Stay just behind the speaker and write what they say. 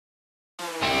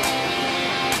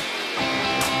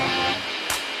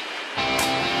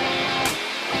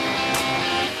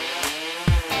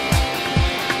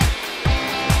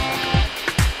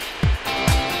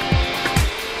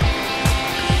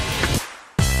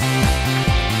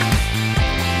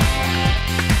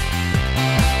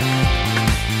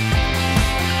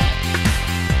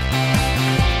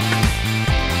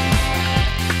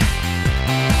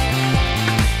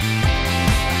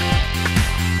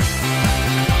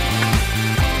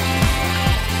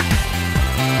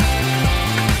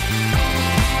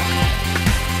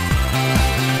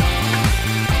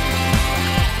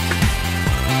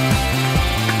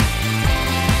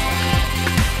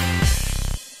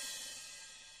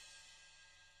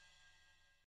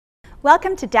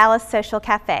Welcome to Dallas Social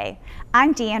Cafe.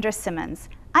 I'm D'Andra Simmons.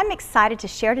 I'm excited to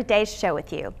share today's show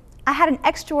with you. I had an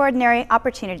extraordinary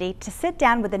opportunity to sit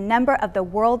down with a number of the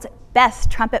world's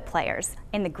best trumpet players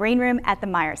in the green room at the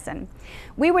Meyerson.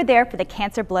 We were there for the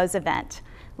Cancer Blows event.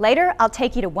 Later, I'll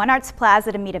take you to One Arts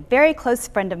Plaza to meet a very close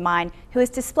friend of mine who is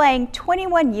displaying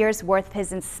 21 years worth of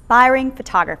his inspiring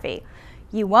photography.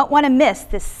 You won't want to miss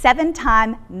this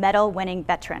 7-time medal-winning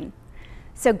veteran.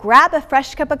 So grab a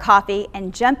fresh cup of coffee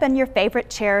and jump in your favorite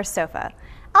chair or sofa.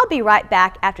 I'll be right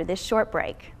back after this short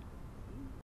break.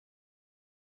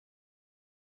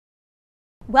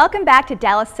 Welcome back to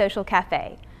Dallas Social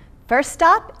Cafe. First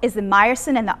stop is the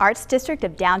Meyerson in the Arts District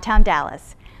of downtown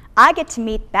Dallas. I get to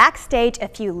meet backstage a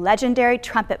few legendary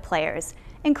trumpet players,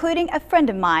 including a friend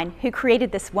of mine who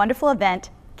created this wonderful event,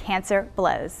 Cancer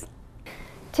Blows.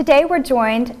 Today we're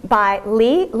joined by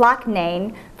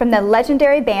Loughnane from the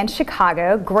legendary band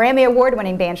Chicago, Grammy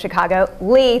Award-winning band Chicago.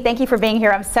 Lee, thank you for being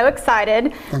here. I'm so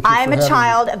excited. I am a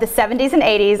child of the 70s and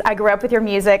 80s. I grew up with your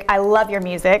music. I love your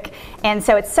music. And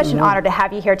so it's such an honor to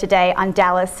have you here today on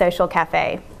Dallas Social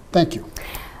Cafe. Thank you.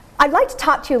 I'd like to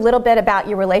talk to you a little bit about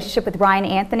your relationship with Ryan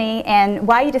Anthony and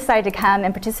why you decided to come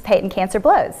and participate in Cancer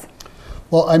Blows.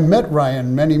 Well, I met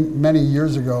Ryan many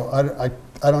years ago.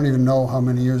 I don't even know how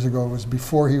many years ago. It was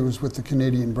before he was with the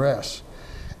Canadian Brass.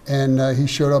 And he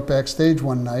showed up backstage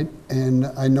one night, and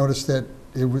I noticed that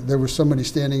there was somebody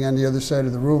standing on the other side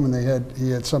of the room, and he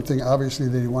had something obviously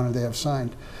that he wanted to have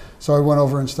signed. So I went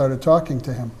over and started talking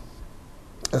to him.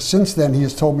 Since then, he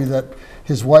has told me that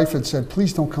his wife had said,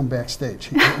 please don't come backstage.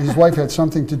 His wife had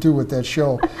something to do with that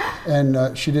show,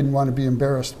 and she didn't want to be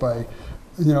embarrassed by,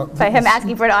 by him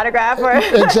asking for an autograph? Or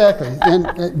Exactly,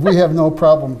 and we have no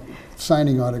problem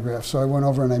signing autographs. So I went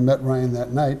over and I met Ryan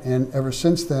that night, and ever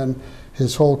since then,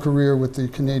 his whole career with the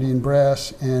Canadian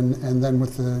Brass and then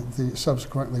with the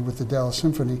subsequently with the Dallas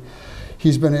Symphony,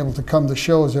 he's been able to come to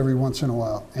shows every once in a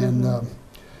while. And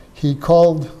he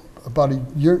called about a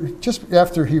year, just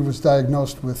after he was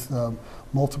diagnosed with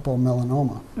multiple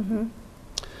melanoma.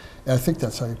 I think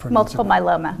that's how you pronounce multiple it.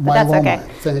 Multiple myeloma, but that's okay.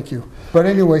 Thank you. But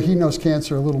anyway, he knows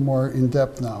cancer a little more in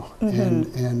depth now.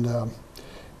 And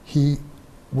he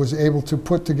was able to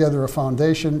put together a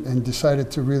foundation and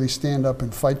decided to really stand up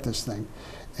and fight this thing.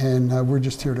 And we're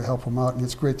just here to help him out, and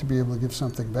it's great to be able to give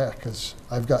something back, because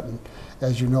I've gotten,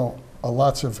 as you know,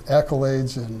 lots of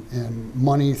accolades and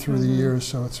money through the years,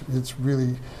 so it's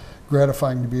really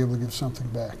gratifying to be able to give something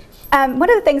back. One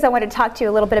of the things I wanted to talk to you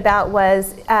a little bit about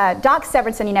was Doc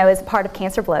Severinsen, is part of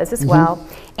Cancer Blows as well,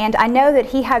 and I know that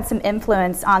he had some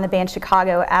influence on the band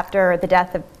Chicago after the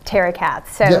death of Terry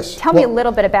Kath. So tell me a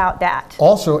little bit about that.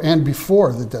 Also, and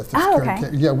before the death of Terry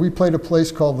Kath. Yeah, we played a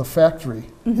place called The Factory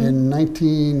in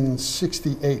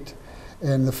 1968,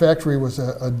 and The Factory was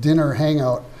a dinner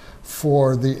hangout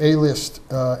for the A-list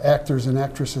actors and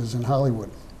actresses in Hollywood.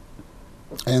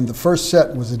 And the first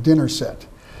set was a dinner set.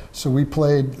 So we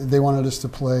played, they wanted us to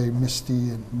play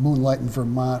Misty and Moonlight in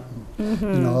Vermont, and,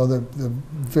 the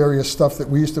various stuff that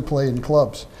we used to play in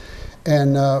clubs.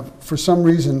 And for some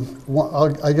reason,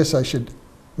 I guess I should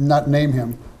not name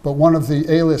him, but one of the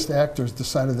A-list actors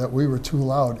decided that we were too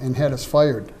loud and had us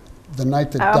fired. The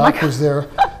night that Doc was there,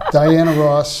 Diana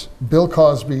Ross, Bill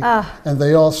Cosby, and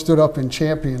they all stood up and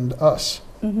championed us.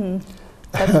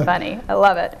 That's funny. I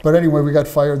love it. But anyway, we got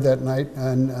fired that night,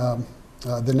 and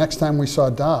the next time we saw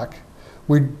Doc,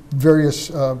 various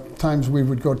times we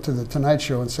would go to the Tonight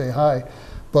Show and say hi,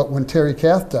 but when Terry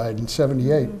Kath died in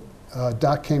 '78,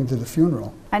 Doc came to the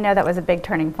funeral. I know that was a big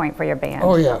turning point for your band.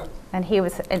 Oh yeah. And he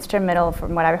was instrumental,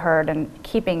 from what I've heard, in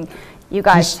keeping you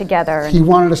guys together. He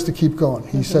wanted us to keep going.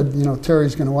 He said,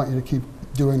 Terry's going to want you to keep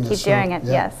doing this. Keep doing it,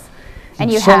 yes. And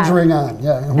you have. Soldiering on,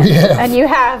 yeah, and we have. And you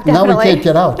have, definitely. Now we can't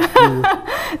get out.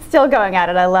 Still going at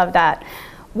it, I love that.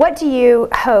 What do you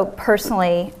hope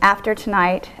personally after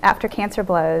tonight, after Cancer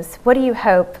Blows, what do you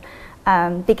hope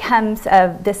becomes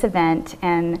of this event,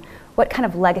 and what kind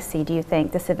of legacy do you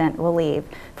think this event will leave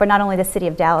for not only the city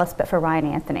of Dallas, but for Ryan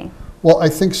Anthony? Well, I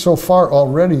think so far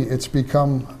already it's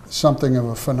become something of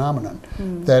a phenomenon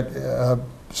that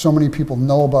so many people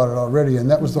know about it already,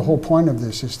 and that was the whole point of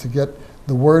this, is to get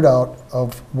the word out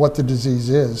of what the disease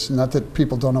is. Not that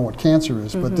people don't know what cancer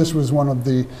is, but this was one of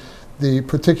the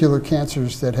particular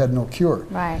cancers that had no cure.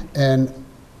 Right. And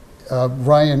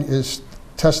Ryan is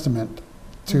testament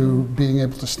to being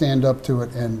able to stand up to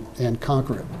it and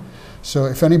conquer it. So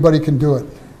if anybody can do it,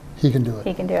 he can do it.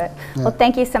 He can do it. Yeah. Well,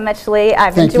 thank you so much, Lee.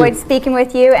 I've enjoyed speaking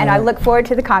with you, and I look forward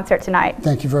to the concert tonight.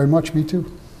 Thank you very much. Me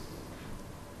too.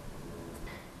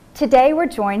 Today we're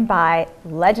joined by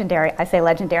legendary, I say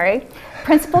legendary,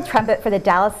 principal trumpet for the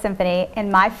Dallas Symphony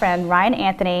and my friend Ryan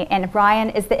Anthony, and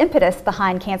Ryan is the impetus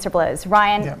behind Cancer Blows.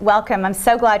 Ryan, welcome. I'm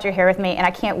so glad you're here with me and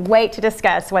I can't wait to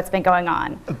discuss what's been going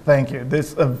on. Thank you.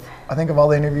 This, I think of all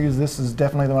the interviews, this is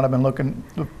definitely the one I've been looking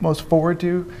the most forward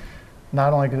to,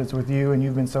 not only because it's with you and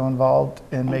you've been so involved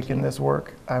in making this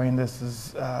work. I mean, this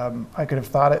is, I could have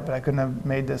thought it, but I couldn't have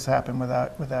made this happen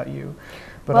without you.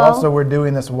 But also we're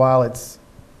doing this while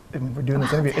we're doing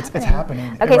this interview. It's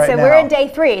happening. Okay, right so now. we're in day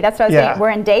 3. That's what I was saying. We're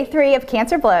in day 3 of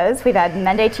Cancer Blows. We've had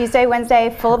Monday, Tuesday,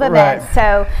 Wednesday, full of events. Right.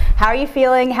 So how are you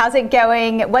feeling? How's it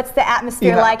going? What's the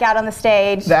atmosphere like out on the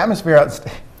stage? The atmosphere out,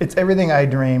 it's everything I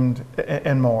dreamed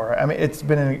and more. I mean, it's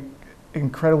been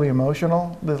incredibly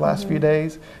emotional the last few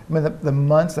days. I mean, the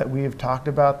months that we have talked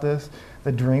about this,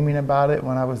 the dreaming about it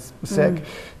when I was sick,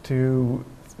 to,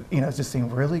 just seeing,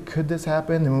 really, could this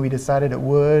happen? And when we decided it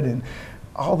would, and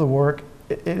all the work,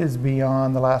 it is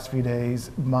beyond the last few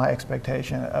days my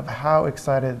expectation of how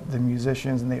excited the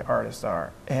musicians and the artists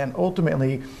are. And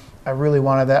ultimately, I really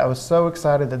wanted that. I was so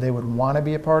excited that they would want to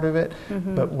be a part of it,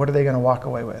 but what are they going to walk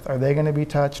away with? Are they going to be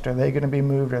touched? Are they going to be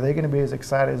moved? Are they going to be as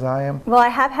excited as I am? Well, I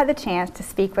have had the chance to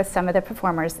speak with some of the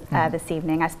performers this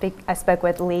evening. I spoke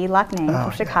with Loughnane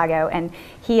from Chicago, and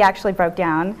he actually broke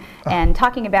down and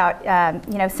talking about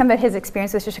some of his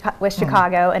experience with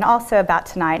Chicago and also about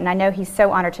tonight. And I know he's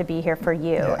so honored to be here for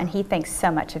you, and he thinks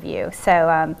so much of you.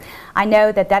 So I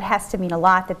know that has to mean a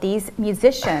lot, that these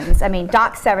musicians, I mean,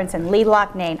 Doc Severinsen, Lee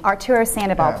Loughnane, Arturo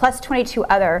Sandoval, plus 22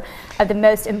 other of the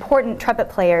most important trumpet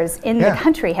players in the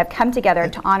country have come together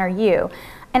to honor you.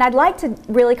 And I'd like to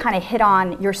really kind of hit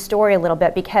on your story a little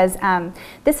bit, because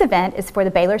this event is for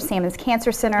the Baylor Sammons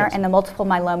Cancer Center and the Multiple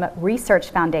Myeloma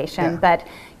Research Foundation. But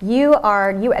you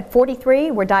at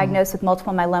 43 were diagnosed with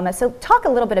multiple myeloma. So talk a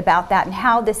little bit about that and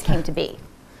how this came to be.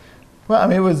 Well, I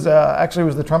mean, it was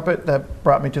actually the trumpet that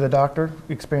brought me to the doctor.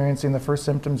 Experiencing the first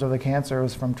symptoms of the cancer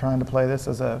was from trying to play this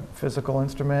as a physical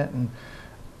instrument,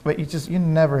 but you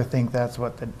never think that's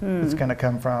what it's going to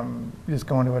come from. Just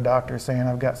going to a doctor saying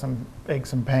I've got some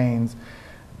aches and pains.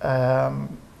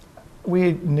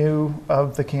 We knew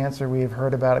of the cancer. We have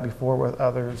heard about it before with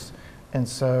others, and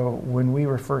so when we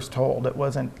were first told, it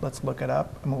wasn't let's look it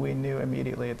up. I mean, we knew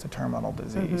immediately it's a terminal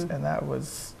disease, and that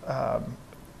was a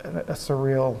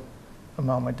surreal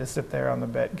moment to sit there on the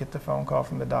bed, get the phone call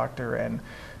from the doctor, and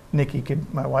Nikki,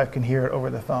 my wife, can hear it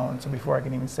over the phone. So before I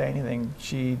can even say anything,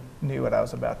 she knew what I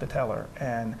was about to tell her.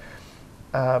 And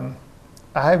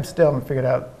I still haven't figured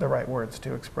out the right words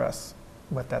to express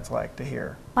what that's like to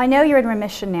hear. I know you're in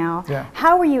remission now. Yeah.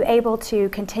 How were you able to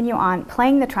continue on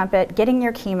playing the trumpet, getting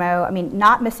your chemo, I mean,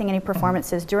 not missing any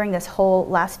performances during this whole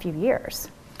last few years?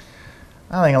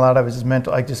 I think a lot of it is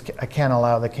mental. I can't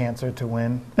allow the cancer to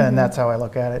win, and that's how I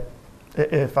look at it.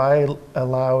 If I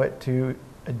allow it to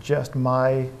adjust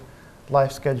my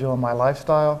life schedule and my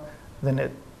lifestyle, then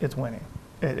it's winning.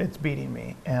 It's beating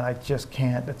me, and I just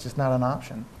can't. It's just not an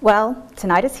option. Well,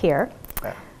 tonight is here.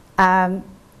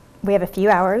 We have a few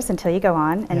hours until you go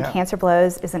on, and Cancer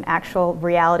Blows is an actual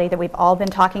reality that we've all been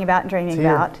talking about and dreaming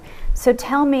about. So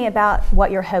tell me about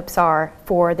what your hopes are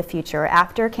for the future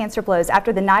after Cancer Blows,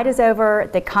 after the night is over,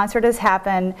 the concert has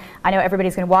happened. I know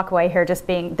everybody's going to walk away here just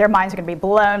being, their minds are going to be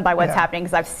blown by what's happening,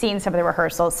 because I've seen some of the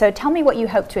rehearsals. So tell me what you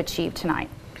hope to achieve tonight.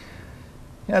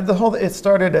 It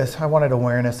started as I wanted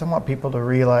awareness. I want people to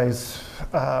realize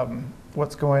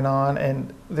what's going on,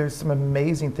 and there's some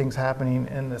amazing things happening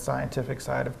in the scientific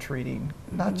side of treating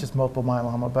not just multiple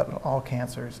myeloma, but all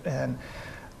cancers. And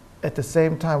at the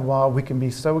same time, while we can be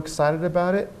so excited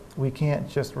about it, we can't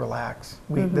just relax.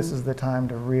 This is the time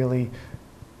to really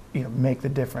make the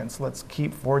difference. Let's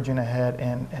keep forging ahead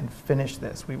and finish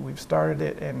this. We've started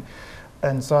it,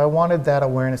 and so I wanted that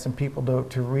awareness and people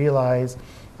to realize.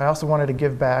 I also wanted to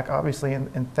give back, obviously,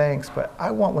 and thanks, but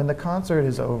I want, when the concert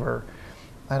is over,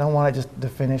 I don't want it just to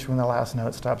finish when the last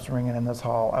note stops ringing in this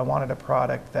hall. I wanted a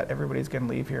product that everybody's going to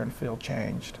leave here and feel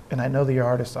changed. And I know the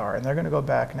artists are, and they're going to go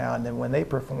back now, and then when they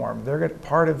perform,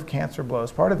 part of Cancer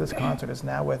Blows, part of this concert is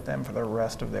now with them for the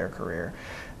rest of their career.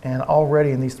 And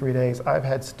already in these 3 days, I've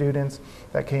had students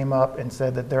that came up and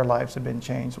said that their lives have been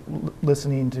changed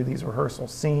listening to these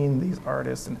rehearsals, seeing these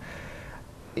artists. And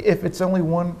if it's only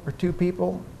 1 or 2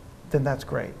 people, then that's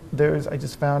great. I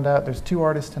just found out there's 2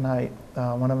 artists tonight.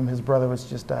 One of them, his brother was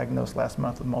just diagnosed last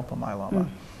month with multiple myeloma.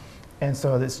 And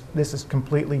so this has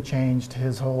completely changed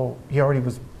his whole, he already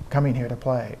was coming here to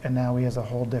play, and now he has a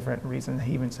whole different reason.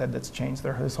 He even said that's changed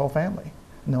his whole family,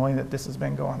 knowing that this has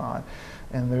been going on.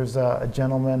 And there's a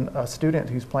gentleman, a student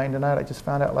who's playing tonight, I just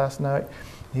found out last night,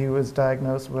 he was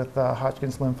diagnosed with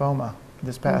Hodgkin's lymphoma.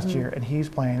 this past year, and he's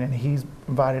playing, and he's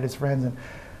invited his friends. And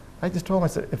I just told him, I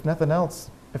said, if nothing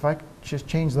else, if I could just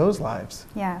change those lives,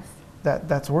 yes,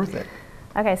 that's worth it.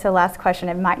 Okay, so last question.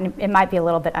 It might be a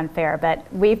little bit unfair, but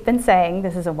we've been saying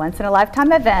this is a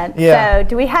once-in-a-lifetime event. Yeah. So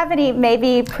do we have any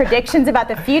maybe predictions about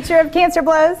the future of Cancer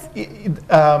Blows?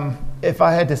 If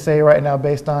I had to say right now,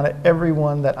 based on it,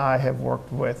 everyone that I have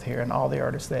worked with here and all the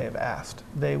artists they have asked,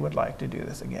 they would like to do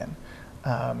this again.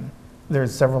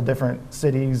 There's several different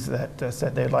cities that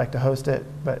said they'd like to host it,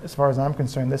 but as far as I'm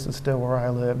concerned, this is still where I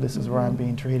live. This is where I'm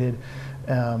being treated,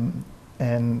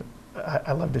 and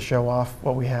I love to show off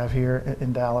what we have here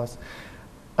in Dallas.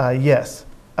 Yes,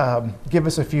 give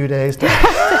us a few days to,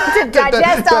 to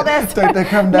digest all this. to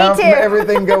come down from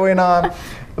everything going on.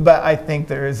 But I think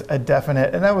there is a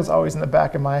definite, and that was always in the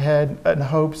back of my head, in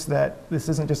hopes that this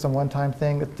isn't just a one-time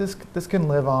thing, that this can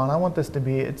live on. I want this to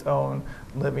be its own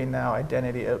living now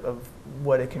identity of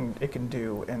what it can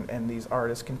do, and these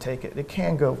artists can take it. It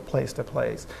can go place to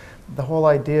place. The whole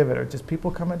idea of it are just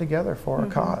people coming together for a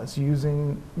cause,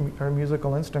 using our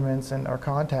musical instruments and our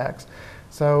contacts.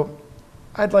 So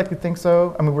I'd like to think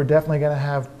so. I mean, we're definitely going to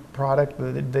have product,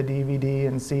 the DVD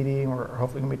and CD, and we're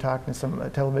hopefully going to be talking to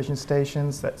some television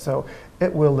stations, so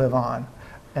it will live on.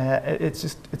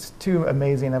 It's too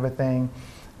amazing of a thing,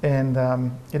 and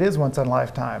it is once in a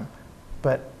lifetime,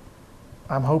 but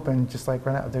I'm hoping, just like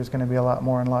right now, there's going to be a lot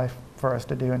more in life for us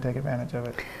to do and take advantage of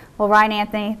it. Well, Ryan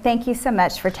Anthony, thank you so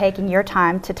much for taking your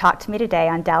time to talk to me today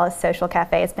on Dallas Social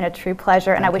Cafe. It's been a true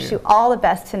pleasure, and I wish you all the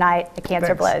best tonight at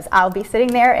Cancer Blows. I'll be sitting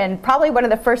there in probably one of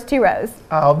the first 2 rows.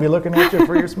 I'll be looking at you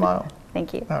for your smile.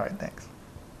 Thank you. All right, thanks.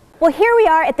 Well, here we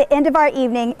are at the end of our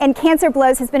evening, and Cancer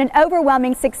Blows has been an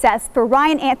overwhelming success for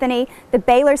Ryan Anthony, the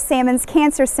Baylor Sammons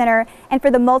Cancer Center, and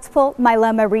for the Multiple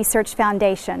Myeloma Research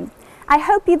Foundation. I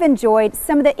hope you've enjoyed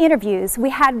some of the interviews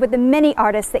we had with the many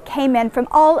artists that came in from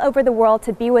all over the world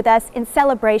to be with us in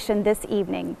celebration this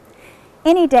evening.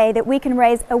 Any day that we can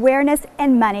raise awareness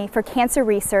and money for cancer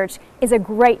research is a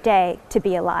great day to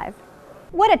be alive.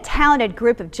 What a talented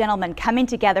group of gentlemen coming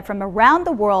together from around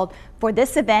the world for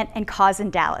this event and cause in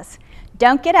Dallas.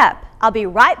 Don't get up. I'll be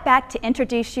right back to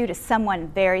introduce you to someone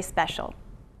very special.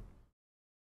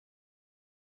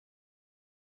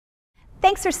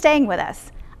 Thanks for staying with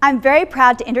us. I'm very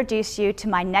proud to introduce you to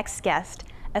my next guest,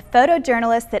 a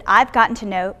photojournalist that I've gotten to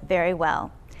know very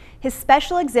well. His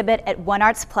special exhibit at One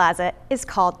Arts Plaza is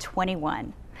called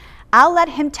 21. I'll let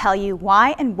him tell you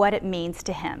why and what it means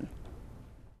to him.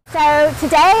 So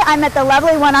today I'm at the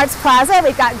lovely One Arts Plaza.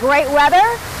 We've got great weather,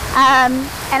 and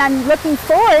I'm looking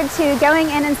forward to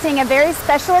going in and seeing a very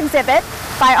special exhibit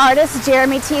by artist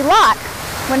Jeremy T. Locke.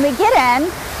 When we get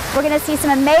in, we're going to see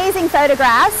some amazing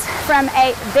photographs from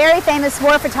a very famous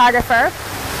war photographer,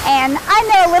 and I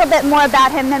know a little bit more about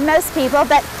him than most people,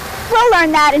 but we'll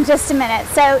learn that in just a minute.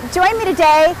 So join me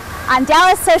today on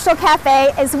Dallas Social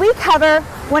Cafe as we cover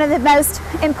one of the most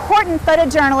important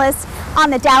photojournalists on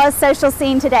the Dallas social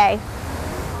scene today.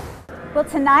 Well,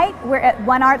 tonight we're at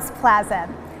One Arts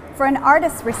Plaza for an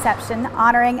artist reception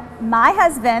honoring my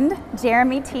husband,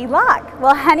 Jeremy T. Locke.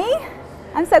 Well, honey,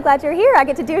 I'm so glad you're here. I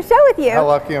get to do a show with you. How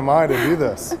lucky am I to do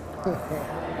this?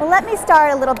 Well, let me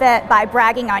start a little bit by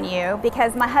bragging on you,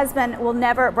 because my husband will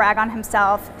never brag on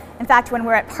himself. In fact, when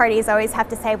we're at parties, I always have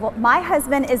to say, well, my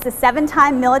husband is the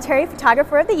 7-time Military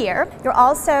Photographer of the Year. You're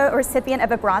also a recipient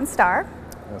of a Bronze Star.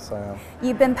 Yes, I am.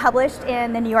 You've been published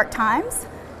in the New York Times,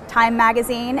 Time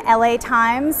Magazine, LA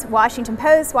Times, Washington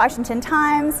Post, Washington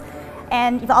Times,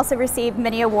 and you've also received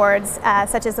many awards,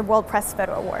 such as the World Press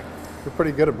Photo Award. You're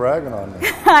pretty good at bragging on me.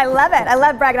 I love it. I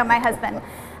love bragging on my husband.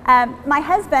 My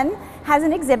husband has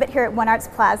an exhibit here at One Arts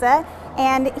Plaza,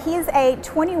 and he's a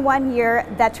 21-year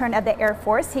veteran of the Air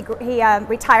Force. He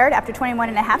retired after 21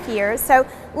 and a half years. So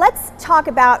let's talk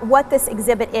about what this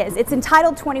exhibit is. It's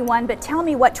entitled 21, but tell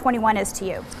me what 21 is to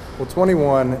you. Well,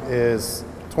 21 is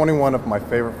 21 of my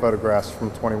favorite photographs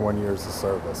from 21 years of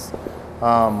service.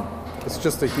 It's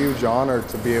just a huge honor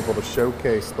to be able to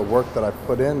showcase the work that I've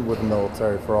put in with the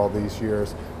military for all these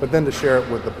years, but then to share it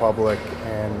with the public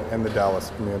and the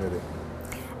Dallas community.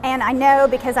 And I know,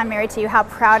 because I'm married to you, how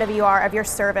proud of you are of your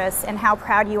service and how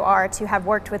proud you are to have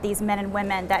worked with these men and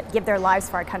women that give their lives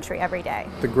for our country every day.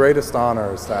 The greatest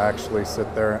honor is to actually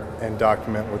sit there and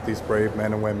document what these brave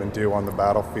men and women do on the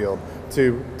battlefield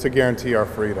to guarantee our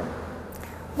freedom.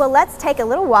 Well, let's take a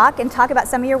little walk and talk about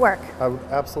some of your work. I would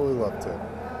absolutely love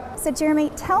to. So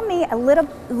Jeremy, tell me a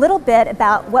little bit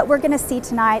about what we're going to see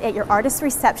tonight at your artist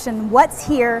reception. What's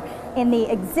here in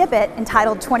the exhibit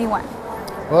entitled 21?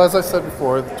 Well, as I said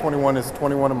before, 21 is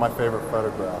 21 of my favorite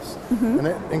photographs. And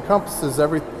it encompasses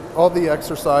all the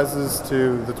exercises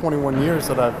to the 21 years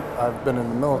that I've been in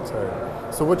the military.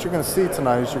 So what you're going to see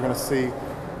tonight is you're going to see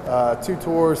 2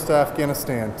 tours to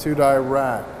Afghanistan, 2 to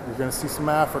Iraq. You're going to see some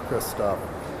Africa stuff.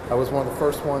 I was one of the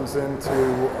first ones into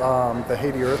the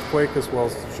Haiti earthquake as well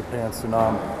as the Japan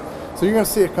tsunami. So you're going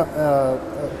to see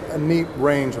a neat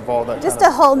range of all that. Just a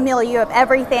whole milieu of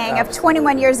everything, of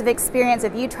 21 years of experience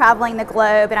of you traveling the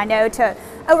globe, and I know to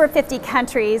over 50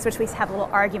 countries, which we have a little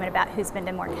argument about who's been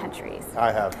to more countries.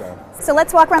 I have done. So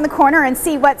let's walk around the corner and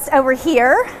see what's over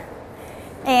here.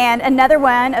 And another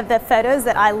one of the photos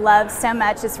that I love so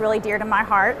much is really dear to my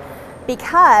heart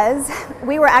because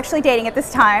we were actually dating at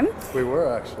this time. We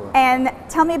were actually. And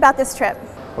tell me about this trip.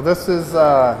 Well, this is,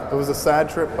 it was a sad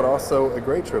trip, but also a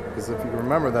great trip, because if you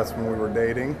remember, that's when we were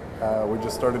dating. We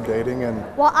just started dating, and...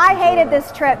 Well, I hated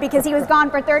this trip because he was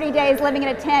gone for 30 days living in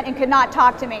a tent and could not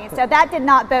talk to me, so that did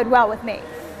not bode well with me.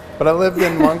 But I lived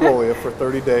in Mongolia for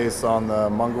 30 days on the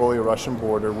Mongolia-Russian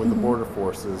border with the border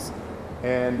forces.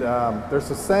 And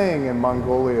there's a saying in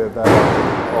Mongolia that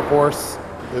a horse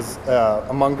is,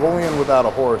 a Mongolian without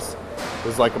a horse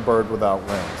is like a bird without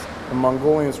wings. The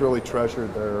Mongolians really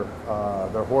treasured their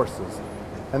horses.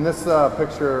 And this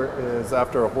picture is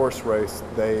after a horse race.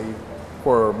 They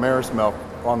pour mare's milk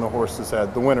on the horse's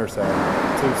head, the winner's head,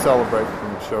 to celebrate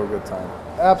and show a good time.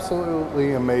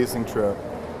 Absolutely amazing trip.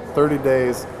 30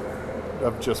 days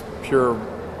of just pure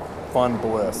fun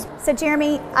bliss. So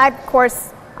Jeremy, of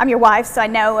course, I'm your wife, so I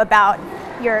know about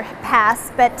your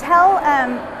past, but tell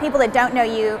people that don't know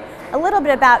you a little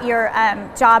bit about your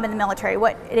job in the military,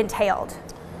 what it entailed.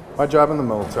 My job in the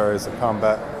military as a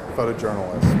combat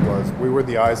photojournalist was, we were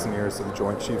the eyes and ears of the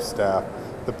Joint Chiefs Staff,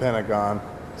 the Pentagon,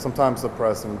 sometimes the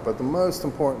President, but the most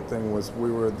important thing was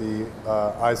we were the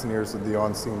eyes and ears of the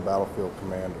on-scene battlefield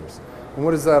commanders. And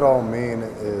what does that all mean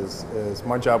is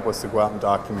my job was to go out and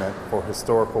document for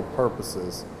historical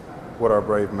purposes what our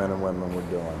brave men and women were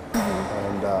doing.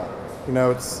 And you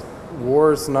know,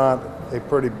 war's not a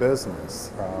pretty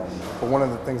business, but one of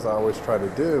the things I always try to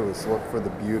do is look for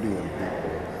the beauty in people.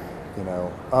 You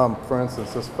know, for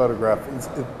instance, this photograph,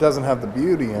 it doesn't have the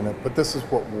beauty in it, but this is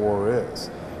what war is,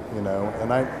 you know.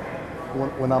 And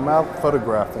when I'm out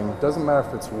photographing, it doesn't matter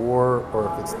if it's war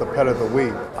or if it's the pet of the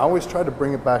week, I always try to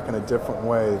bring it back in a different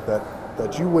way that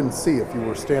you wouldn't see if you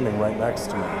were standing right next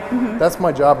to me. That's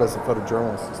my job as a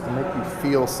photojournalist, is to make you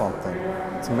feel something,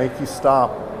 to make you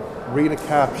stop, read a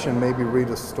caption, maybe read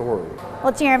a story.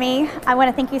 Well, Jeremy, I want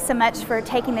to thank you so much for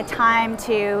taking the time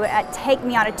to take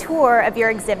me on a tour of your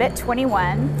exhibit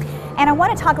 21. And I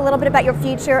want to talk a little bit about your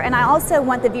future, and I also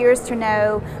want the viewers to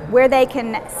know where they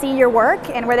can see your work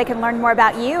and where they can learn more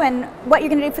about you and what you're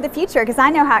going to do for the future, because I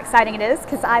know how exciting it is,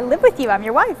 because I live with you, I'm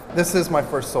your wife. This is my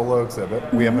first solo exhibit.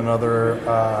 We have another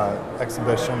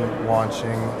exhibition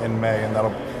launching in May, and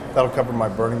that'll cover my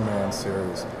Burning Man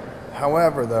series.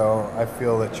 However, though, I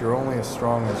feel that you're only as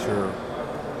strong as your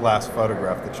last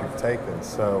photograph that you've taken.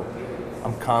 So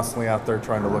I'm constantly out there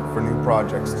trying to look for new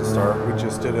projects to start. We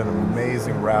just did an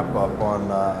amazing wrap-up on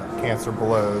Cancer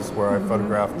Blows, where I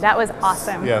photographed... That was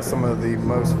awesome. Yeah, some of the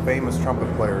most famous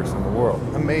trumpet players in the world.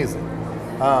 Amazing.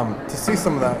 To see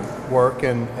some of that work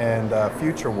and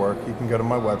future work, you can go to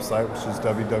my website, which is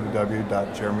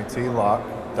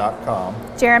www.jeremytlock.com.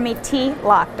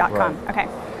 JeremyTlock.com. Right. Okay.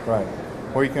 Right.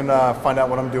 Or you can find out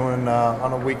what I'm doing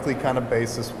on a weekly kind of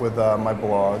basis with my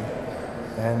blog.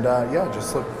 And yeah,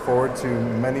 just look forward to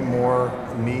many more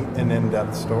neat and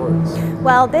in-depth stories.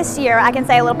 Well, this year, I can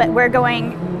say a little bit,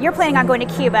 you're planning on going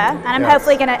to Cuba, and I'm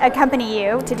hopefully going to accompany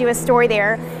you to do a story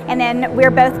there. And then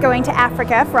we're both going to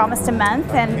Africa for almost a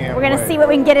month, and we're going to see what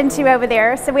we can get into over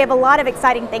there. So we have a lot of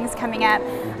exciting things coming up.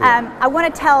 I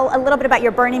want to tell a little bit about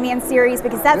your Burning Man series,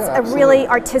 because that's a really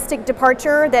artistic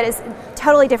departure that is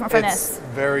totally different from this. It's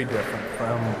very different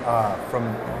from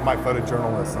my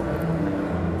photojournalism.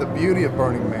 The beauty of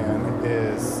Burning Man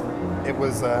is it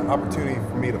was an opportunity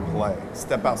for me to play,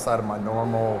 step outside of my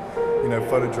normal,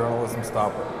 photojournalism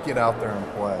style, but get out there and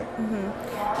play.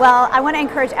 Well, I want to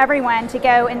encourage everyone to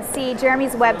go and see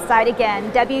Jeremy's website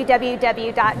again,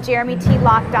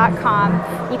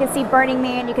 www.jeremytlock.com. You can see Burning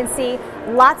Man, you can see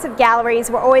lots of galleries.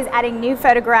 We're always adding new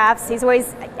photographs. He's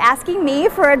always asking me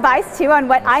for advice too on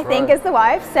what I think as the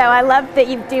wife. So I love that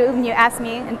you ask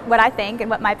me what I think and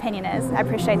what my opinion is. I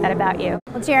appreciate that about you.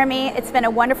 Well, Jeremy, it's been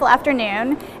a wonderful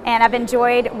afternoon, and I've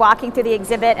enjoyed walking through the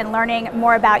exhibit and learning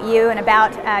more about you and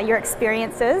about your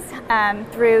experiences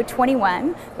through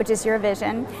 21, which is your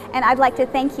vision. And I'd like to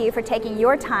thank you for taking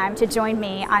your time to join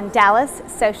me on Dallas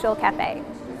Social Cafe.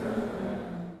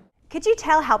 Could you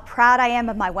tell how proud I am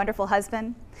of my wonderful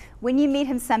husband? When you meet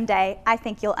him someday, I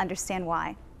think you'll understand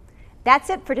why. That's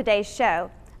it for today's show.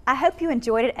 I hope you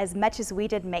enjoyed it as much as we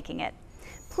did making it.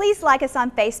 Please like us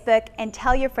on Facebook and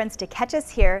tell your friends to catch us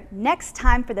here next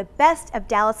time for the best of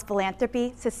Dallas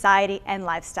philanthropy, society, and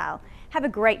lifestyle. Have a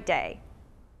great day.